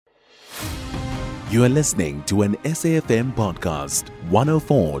You are listening to an SAFM podcast,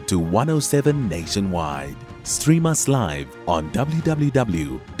 104 to 107 nationwide. Stream us live on www.safm.co.za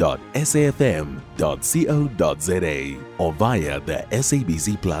or via the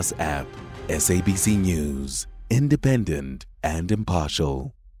SABC Plus app. SABC News, independent and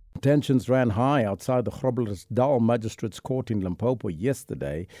impartial. Tensions ran high outside the Groblersdal Magistrate's Court in Limpopo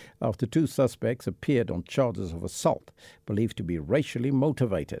yesterday after two suspects appeared on charges of assault, believed to be racially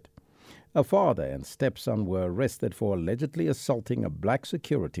motivated. A father and stepson were arrested for allegedly assaulting a black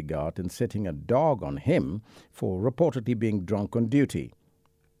security guard and setting a dog on him for reportedly being drunk on duty.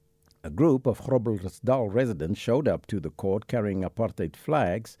 A group of Groblersdal residents showed up to the court carrying apartheid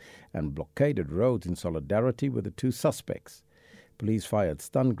flags and blockaded roads in solidarity with the two suspects. Police fired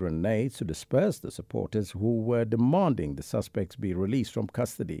stun grenades to disperse the supporters who were demanding the suspects be released from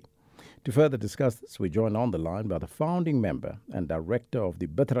custody. To further discuss this, we join on the line by the founding member and director of the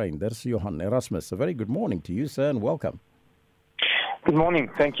Betereinders, Johan Erasmus. A very good morning to you, sir, and welcome. Good morning.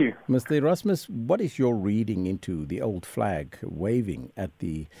 Thank you. Mr. Erasmus, what is your reading into the old flag waving at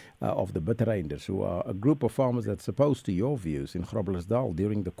the of the Betereinders, who are a group of farmers that's opposed to your views in Groblersdal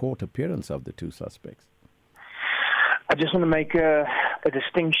during the court appearance of the two suspects? I just want to make a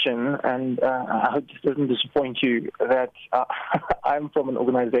distinction, and I hope this doesn't disappoint you, that I'm from an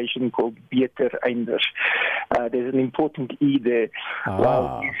organization called Betereinders. There's an important E there.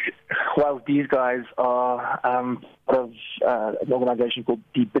 While these guys are part of an organization called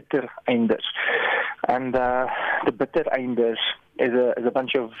the Betereinders. And the Betereinders is a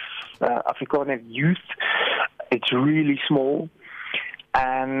bunch of Afrikaner youth. It's really small.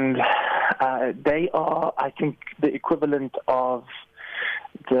 And they are, I think, the equivalent of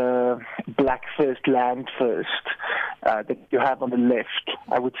the Black First, Land First that you have on the left.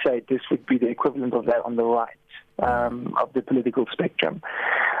 I would say this would be the equivalent of that on the right of the political spectrum.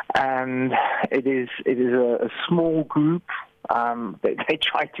 And it is a small group. They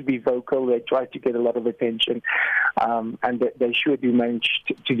try to be vocal. They try to get a lot of attention, and they sure do manage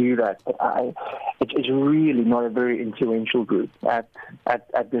to do that. But it's really not a very influential group at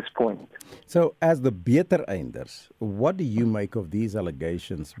this point. So, as the Betereinders, what do you make of these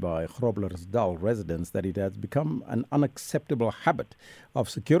allegations by Groblersdal residents that it has become an unacceptable habit of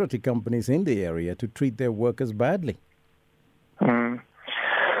security companies in the area to treat their workers badly?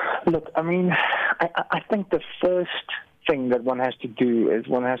 Look, I mean, I think the first thing that one has to do is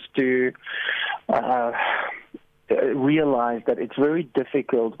one has to realize that it's very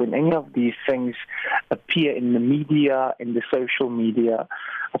difficult when any of these things appear in the media, in the social media.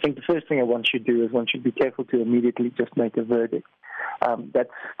 I think the first thing that one should do is one should be careful to immediately just make a verdict.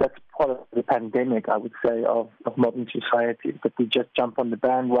 That's part of the pandemic, I would say, of modern society, that we just jump on the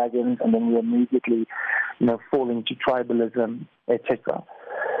bandwagons and then we immediately, fall into tribalism, etc.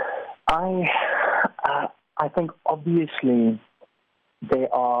 I think obviously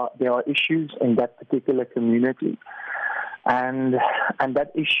there are issues in that particular community, and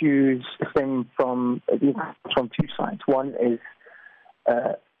that issues stem from two sides. One is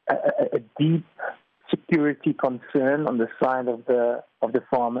a deep security concern on the side of the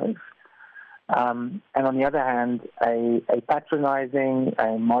farmers, and on the other hand, a patronizing,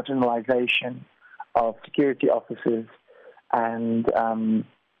 a marginalization of security officers and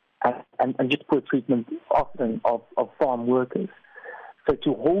just poor treatment often of farm workers. So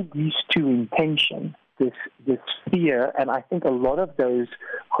to hold these two in tension, this fear, and I think a lot of those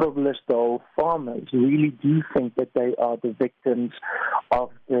Groblersdal farmers really do think that they are the victims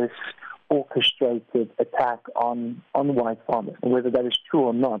of this orchestrated attack on white farmers. And whether that is true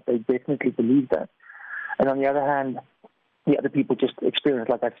or not, they definitely believe that. And on the other hand, the other people just experience,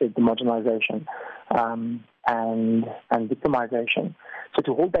 like I said, the marginalization and victimization. So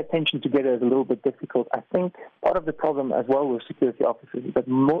to hold that tension together is a little bit difficult. I think part of the problem as well with security officers is that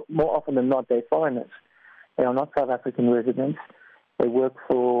more often than not, they're foreigners. They are not South African residents. They work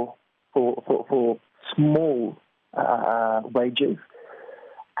for small wages.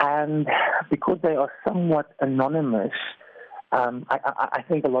 And because they are somewhat anonymous, I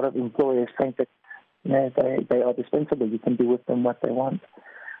think a lot of employers think that they are dispensable. You can do with them what they want.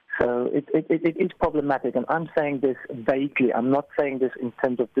 So it is problematic, and I'm saying this vaguely. I'm not saying this in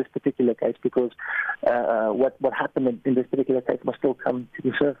terms of this particular case, because what happened in this particular case must still come to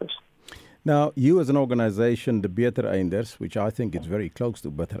the surface. Now, you as an organization, the Betereinders, which I think is very close to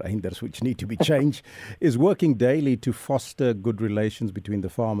Betereinders, which need to be changed, is working daily to foster good relations between the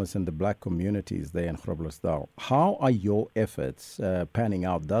farmers and the black communities there in Groblersdal. How are your efforts panning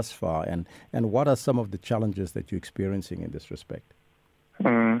out thus far, and what are some of the challenges that you're experiencing in this respect?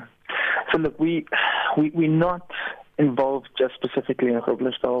 So look, we're not involved just specifically in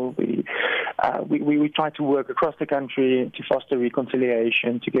Groblersdal. We try to work across the country to foster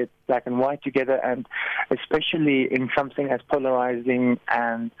reconciliation, to get black and white together, and especially in something as polarizing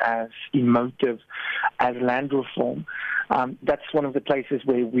and as emotive as land reform. That's one of the places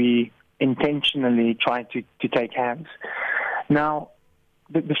where we intentionally try to take hands. Now,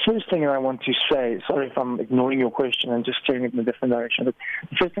 the first thing that I want to say, sorry if I'm ignoring your question and just steering it in a different direction, but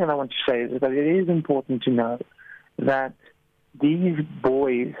the first thing that I want to say is that it is important to know that these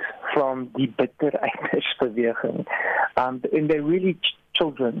boys from the Betereinders beweging, and they're really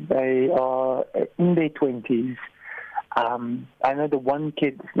children. They are in their 20s. I know the one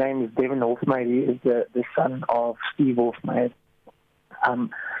kid's name is Devin Hofmeyer. He is the son of Steve Hofmeyer.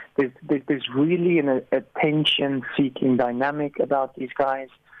 There's really an attention-seeking dynamic about these guys.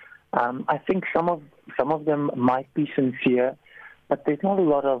 I think some of them might be sincere, but there's not a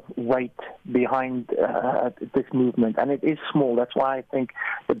lot of weight behind this movement, and it is small. That's why I think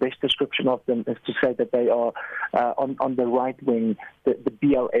the best description of them is to say that they are on the right wing, the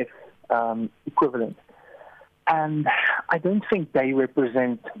BLF equivalent. And I don't think they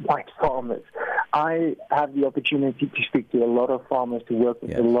represent white farmers. I have the opportunity to speak to a lot of farmers, to work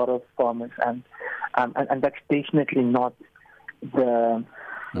with a lot of farmers, and that's definitely not the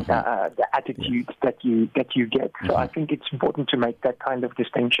attitude that you get. So I think it's important to make that kind of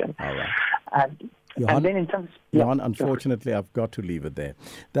distinction. All right. And then in terms, Johan, unfortunately, I've got to leave it there.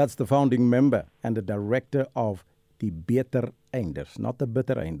 That's the founding member and the director of the Betereinders, not the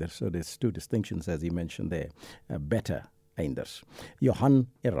Betereinders. So there's two distinctions, as he mentioned there. Betereinders. Johan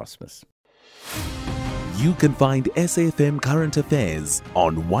Erasmus. You can find SAFM Current Affairs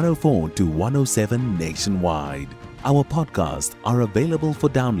on 104 to 107 nationwide. Our podcasts are available for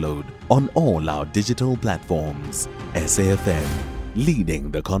download on all our digital platforms. SAFM,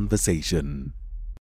 leading the conversation.